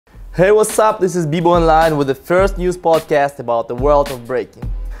Hey, what's up? This is BBOY.ONLINE with the first news podcast about the world of breaking.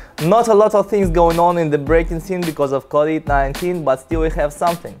 Not a lot of things going on in the breaking scene because of COVID-19, but still we have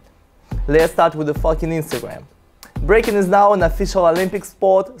something. Let's start with the fucking Instagram. Breaking is now an official Olympic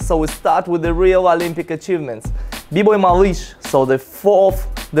sport, so we start with the real Olympic achievements. B-boy Malish, so the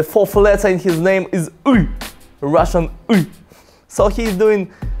fourth letter in his name is Uy, Russian Uy. So he's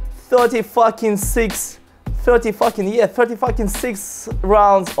doing 36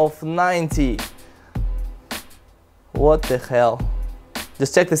 rounds of 90. What the hell?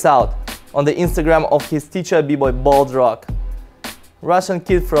 Just check this out on the Instagram of his teacher B-boy Bold Rock. Russian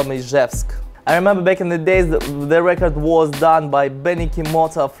kid from Izhevsk. I remember back in the days the record was done by Benny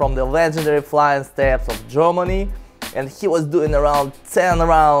Kimota from the legendary Flying Steps of Germany, and he was doing around 10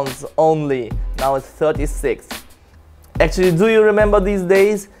 rounds only. Now it's 36. Actually, do you remember these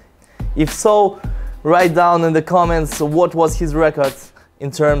days? If so, write down in the comments what was his record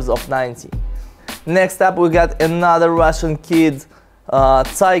in terms of 90. Next up we got another Russian kid,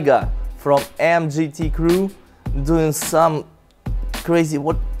 Taiga from MGT crew, doing some crazy,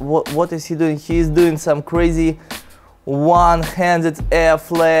 what is he doing? He's doing some crazy one-handed air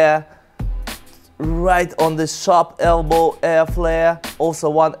flare right on the sharp elbow air flare, also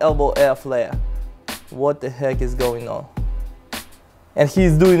one elbow air flare. What the heck is going on? And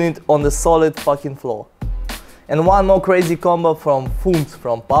he's doing it on the solid fucking floor. And one more crazy combo from Funt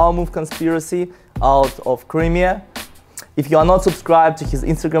from Power Move Conspiracy out of Crimea. If you are not subscribed to his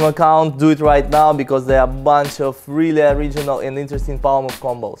Instagram account, do it right now because there are a bunch of really original and interesting Power Move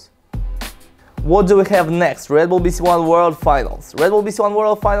combos. What do we have next? Red Bull BC1 World Finals. Red Bull BC1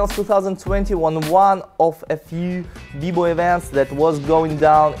 World Finals 2020 was one of a few B-boy events that was going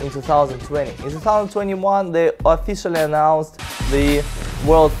down in 2020. In 2021, they officially announced the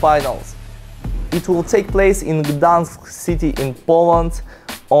World Finals. It will take place in Gdansk city in Poland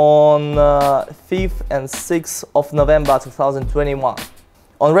on 5th and 6th of November 2021.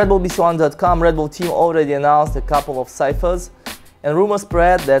 On RedBullBC1.com, Red Bull team already announced a couple of ciphers, and rumors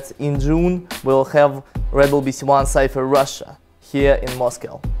spread that in June we'll have Red Bull BC1 Cypher Russia here in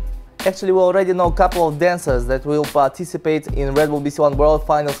Moscow. Actually, we already know a couple of dancers that will participate in Red Bull BC1 World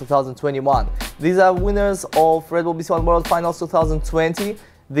Finals 2021. These are winners of Red Bull BC1 World Finals 2020.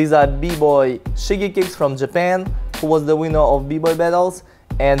 These are B-boy Shigekicks from Japan, who was the winner of B-boy battles,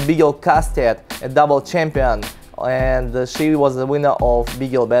 and bgirl Kastet, a double champion, and she was the winner of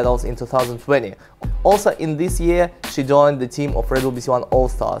bgirl battles in 2020. Also in this year, she joined the team of Red Bull BC1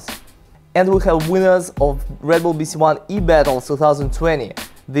 All-Stars. And we have winners of Red Bull BC1 E-Battles 2020.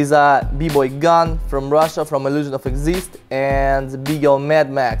 These are B-boy Gun from Russia, from Illusion of Exist, and bgirl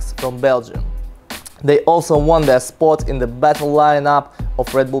Mad Max from Belgium. They also won their spot in the battle lineup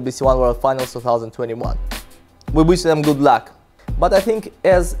of Red Bull BC1 World Finals 2021. We wish them good luck. But I think,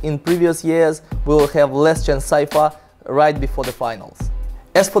 as in previous years, we will have less chance cypher right before the finals.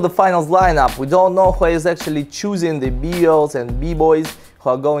 As for the finals lineup, we don't know who is actually choosing the B-girls and B-boys who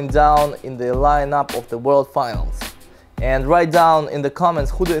are going down in the lineup of the World Finals. And write down in the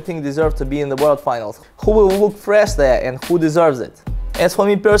comments who do you think deserves to be in the World Finals, who will look fresh there and who deserves it. As for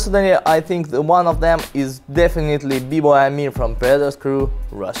me personally, I think one of them is definitely B-boy Amir from Predators Crew,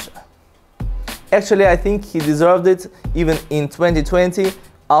 Russia. Actually, I think he deserved it even in 2020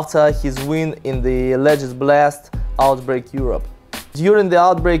 after his win in the Legends Blast Outbreak Europe. During the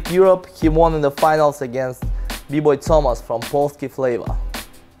Outbreak Europe, he won in the finals against B-boy Thomas from Polski Flavor.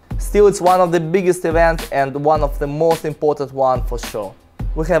 Still, it's one of the biggest events and one of the most important one for sure.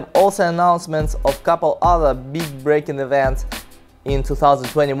 We have also announcements of couple other big breaking events in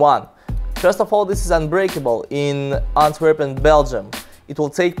 2021. First of all, this is Unbreakable in Antwerp, Belgium. It will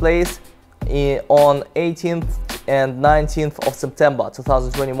take place on 18th and 19th of September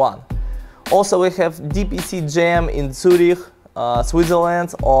 2021. Also, we have DPC Jam in Zurich,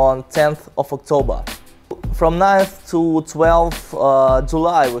 Switzerland on 10th of October. From 9th to 12th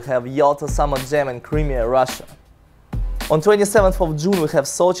July, we have Yalta Summer Jam in Crimea, Russia. On 27th of June, we have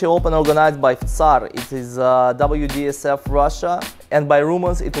Sochi Open organized by Tsar. It is WDSF Russia, and by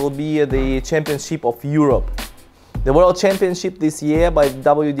rumors it will be the Championship of Europe. The World Championship this year by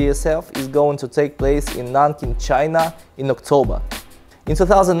WDSF is going to take place in Nanjing, China in October. In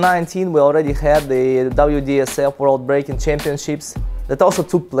 2019, we already had the WDSF World Breaking Championships that also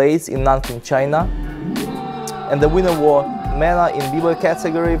took place in Nanjing, China. And the winner were Mena in B-boy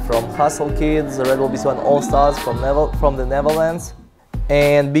category from Hustle Kids, Red Bull BC1 All-Stars from the Netherlands,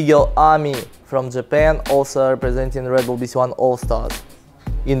 and bgirl Ami from Japan, also representing Red Bull BC1 All-Stars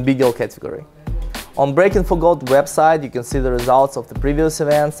in bgirl category. On Breaking for Gold website, you can see the results of the previous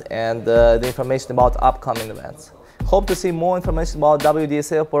events and the information about upcoming events. Hope to see more information about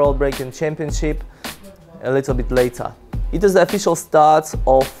WDSF World Breaking Championship a little bit later. It is the official start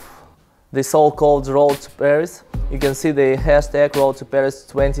of the so-called Road to Paris. You can see the hashtag Road to Paris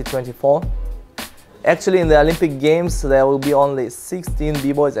 2024. Actually, in the Olympic Games, there will be only 16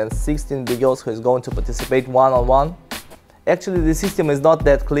 b-boys and 16 b-girls who is going to participate one-on-one. Actually, the system is not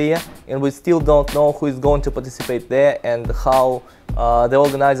that clear, and we still don't know who is going to participate there and how the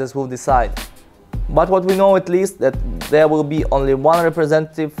organizers will decide. But what we know at least that there will be only one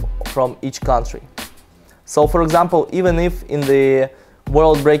representative from each country. So, for example, even if in the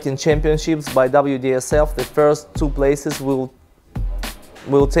World Breaking Championships by WDSF, the first two places will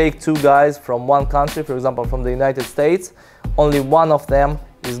take two guys from one country, for example from the United States, only one of them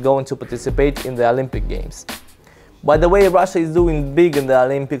is going to participate in the Olympic Games. By the way, Russia is doing big in the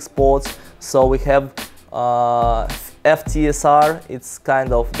Olympic sports, so we have FTSR, it's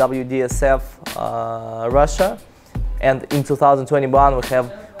kind of WDSF Russia, and in 2021 we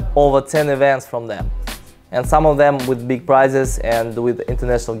have over 10 events from them, and some of them with big prizes and with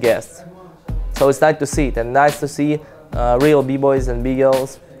international guests. So it's nice to see it, and nice to see real b-boys and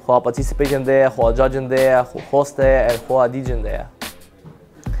b-girls who are participating there, who are judging there, who host there, and who are DJing there.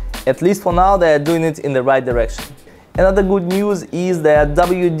 At least for now, they are doing it in the right direction. Another good news is that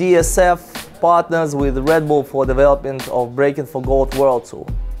WDSF partners with Red Bull for development of Breaking for Gold World Tour.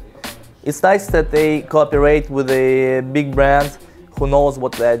 It's nice that they cooperate with a big brand who knows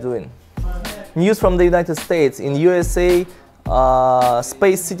what they are doing. News from the United States. In USA,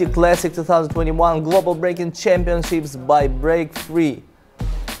 Space City Classic 2021 Global Breaking Championships by Break Free.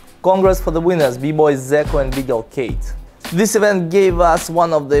 Congress for the winners, b-boy Zeku and b-girl Kate. This event gave us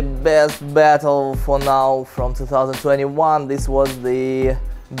one of the best battles for now from 2021. This was the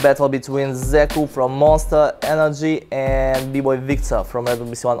battle between Zeku from Monster Energy and b-boy Victor from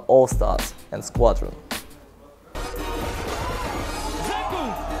WBC1 All Stars and Squadron.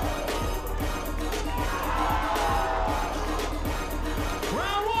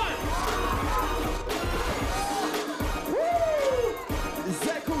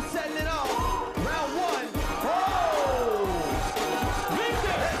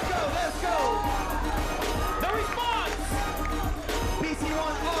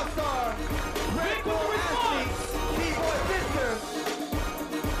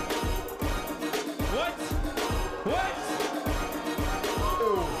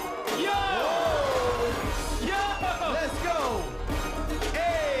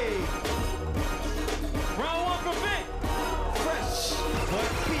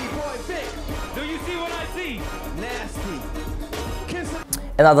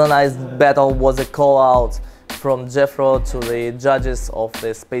 Another nice battle was a call-out from Jeffro to the judges of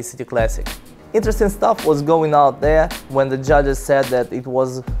the Space City Classic. Interesting stuff was going out there when the judges said that it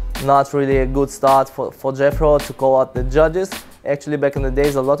was not really a good start for Jeffro to call out the judges. Actually, back in the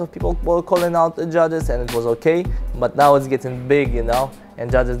days, a lot of people were calling out the judges and it was okay, but now it's getting big, you know,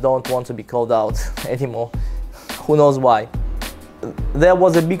 and judges don't want to be called out anymore. Who knows why? There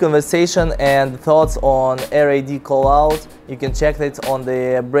was a big conversation and thoughts on RAD call-out. You can check it on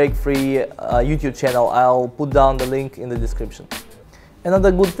the Break Free YouTube channel. I'll put down the link in the description.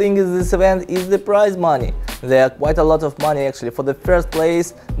 Another good thing is this event is the prize money. There are quite a lot of money actually. For the first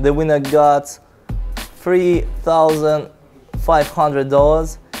place, the winner got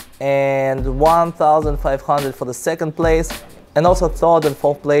 $3,500 and $1,500 for the second place, and also third and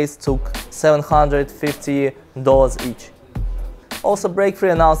fourth place took $750 each. Also, Break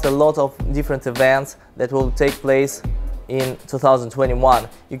Free announced a lot of different events that will take place in 2021.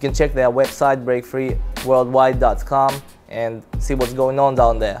 You can check their website breakfreeworldwide.com and see what's going on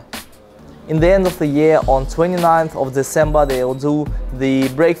down there. In the end of the year, on 29th of December, they will do the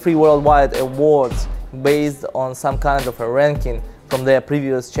Break Free Worldwide Awards based on some kind of a ranking from their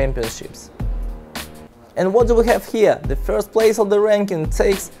previous championships. And what do we have here? The first place of the ranking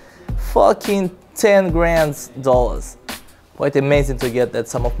takes fucking $10 grand. Quite amazing to get that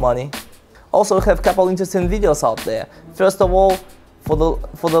sum of money. Also, we have a couple interesting videos out there. First of all, for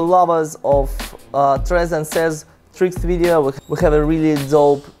the lovers of Trez and Says Tricks video, we have a really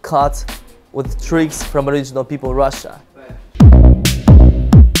dope cut with tricks from original people Russia.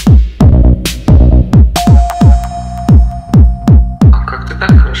 Как ты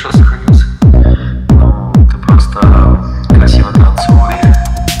так хорошо сохранился? Ну, ты просто красиво танцуешь.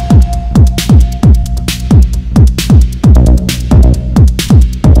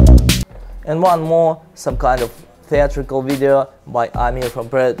 And one more, some kind of theatrical video by Amir from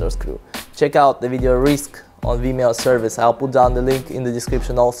Predator's crew. Check out the video Risk on Vimeo service. I'll put down the link in the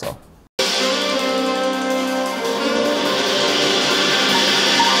description also.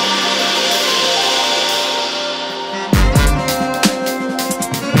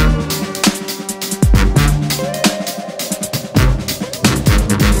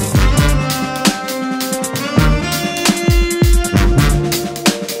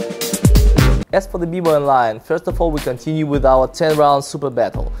 the BBOY.ONLINE, first of all we continue with our 10-round super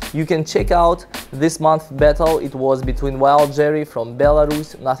battle. You can check out this month's battle. It was between Wild Jerry from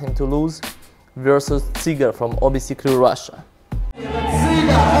Belarus, Nothing to Lose, versus Tsigar from OBC Crew Russia.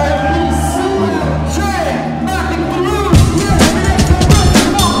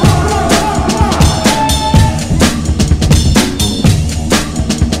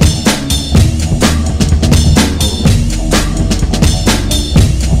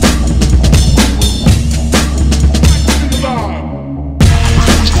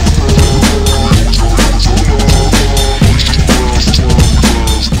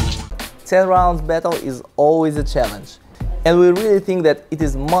 10 rounds battle is always a challenge, and we really think that it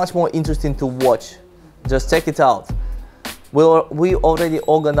is much more interesting to watch. Just check it out. We already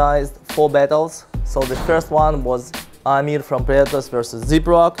organized 4 battles. So the first one was Amir from Predators versus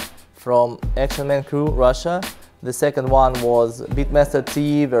Zeku from Action Man Crew Russia. The second one was Beatmaster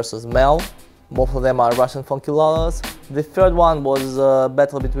T versus Mel. Both of them are Russian funky lovers. The third one was a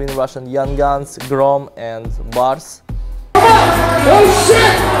battle between Russian young guns Grom and Bars. Oh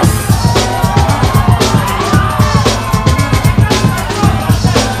shit!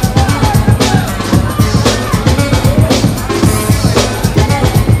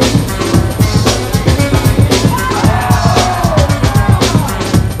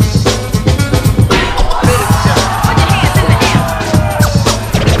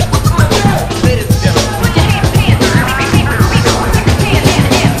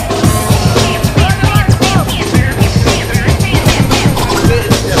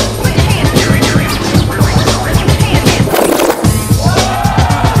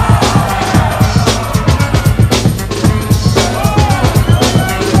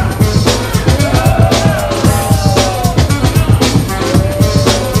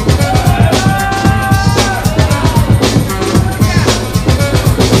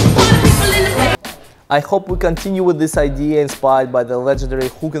 I hope we continue with this idea inspired by the legendary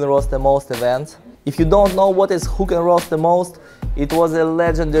Hook and Roast the Most event. If you don't know what is Hook and Roast the Most, it was a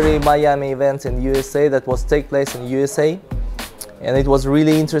legendary Miami event in USA that was take place in USA. And it was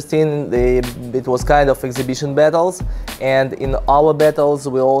really interesting. It was kind of exhibition battles, and in our battles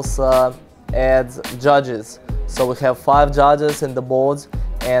we also add judges. So we have 5 judges in the boards,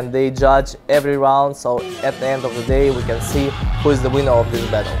 and they judge every round, so at the end of the day we can see who is the winner of this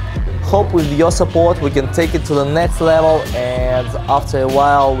battle. Hope with your support we can take it to the next level, and after a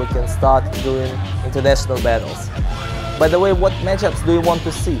while we can start doing international battles. By the way, what matchups do you want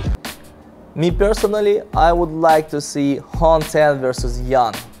to see? Me personally, I would like to see Hon 10 versus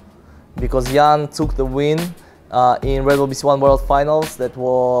Yan, because Yan took the win in Red Bull BC1 World Finals that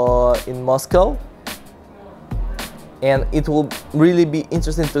were in Moscow. And it will really be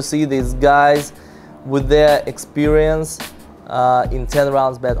interesting to see these guys with their experience in 10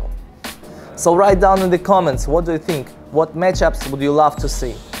 rounds battle. So write down in the comments, what do you think? What matchups would you love to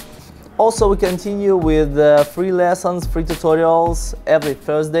see? Also, we continue with free lessons, free tutorials every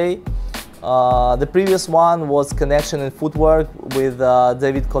Thursday. The previous one was Connection in Footwork with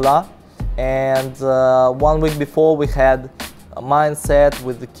David Kola. And 1 week before we had a Mindset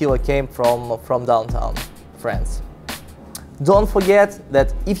with the Killer Came from downtown France. Don't forget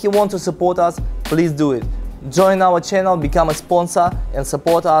that if you want to support us, please do it. Join our channel, become a sponsor, and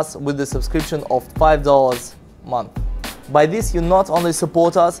support us with the subscription of $5 a month. By this, you not only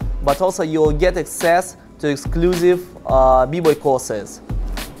support us, but also you will get access to exclusive b-boy courses.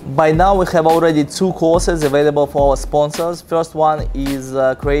 By now, we have already 2 courses available for our sponsors. First one is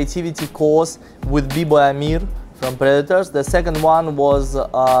a creativity course with b-boy Amir from Predators. The second one was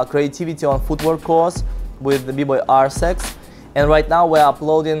a creativity on footwork course with the b-boy Arsex. And right now we're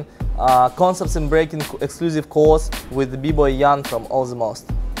uploading Concepts in Breaking exclusive course with the b-boy Yan from All the Most.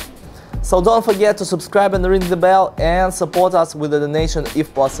 So don't forget to subscribe and ring the bell, and support us with a donation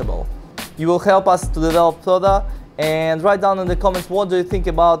if possible. You will help us to develop further. And write down in the comments, what do you think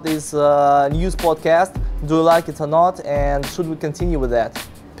about this news podcast? Do you like it or not? And should we continue with that?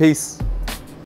 Peace.